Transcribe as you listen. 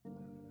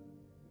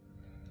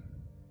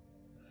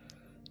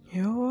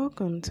You're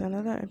welcome to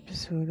another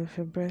episode of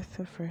A Breath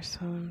of Fresh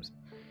Psalms.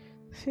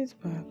 Sit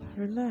back,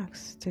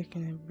 relax,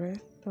 taking a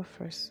breath of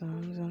fresh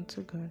Psalms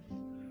unto God.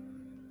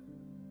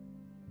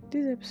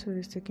 This episode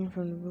is taken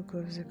from the book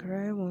of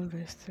Zechariah 1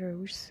 verse 3,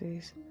 which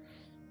says,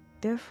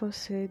 Therefore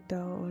said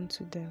thou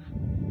unto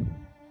them,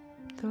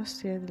 Thus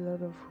saith the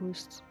Lord of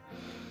hosts,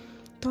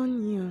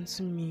 Turn ye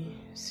unto me,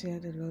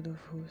 saith the Lord of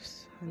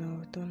hosts, and I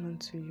will turn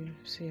unto you,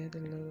 saith the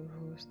Lord of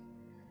hosts.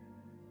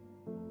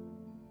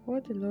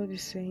 What the Lord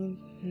is saying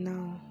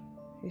now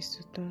is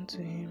to turn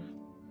to Him.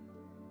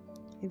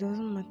 It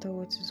doesn't matter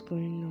what is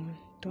going on,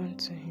 turn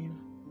to Him.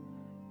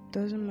 It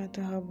doesn't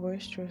matter how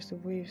boisterous the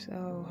waves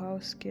are or how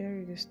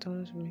scary the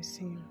storms may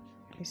seem.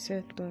 He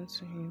said, turn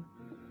to Him.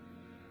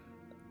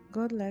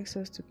 God likes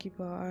us to keep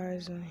our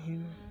eyes on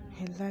Him.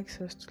 He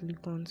likes us to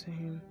look unto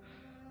Him.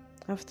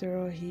 After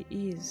all, He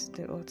is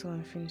the author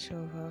and finisher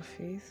of our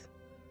faith.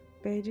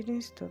 But He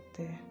didn't stop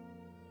there.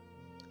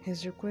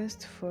 His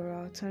request for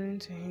our turning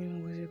to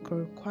Him was a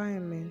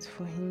requirement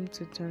for Him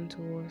to turn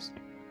to us.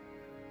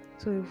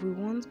 So if we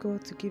want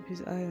God to keep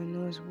His eye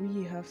on us,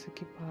 we have to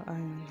keep our eye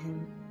on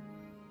Him.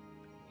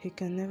 He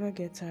can never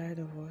get tired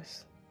of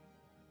us.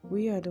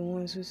 We are the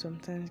ones who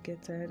sometimes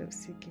get tired of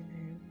seeking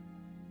Him.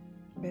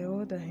 But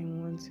all that He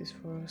wants is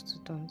for us to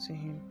turn to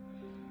Him,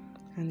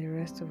 and the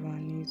rest of our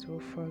needs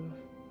will follow.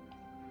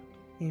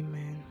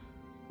 Amen.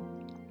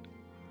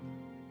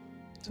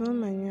 To all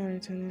my new and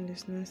returning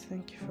listeners,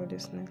 thank you for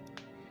listening.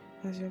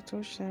 As your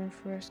thoughts are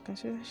refreshed,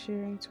 consider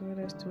sharing to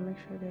others to make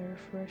sure they are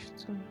refreshed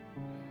too.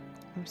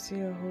 I'm still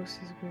your host,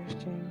 Grace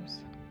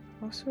James.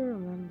 Also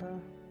remember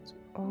to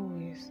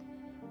always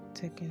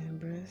take in a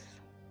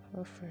breath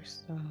of fresh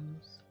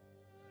Psalms.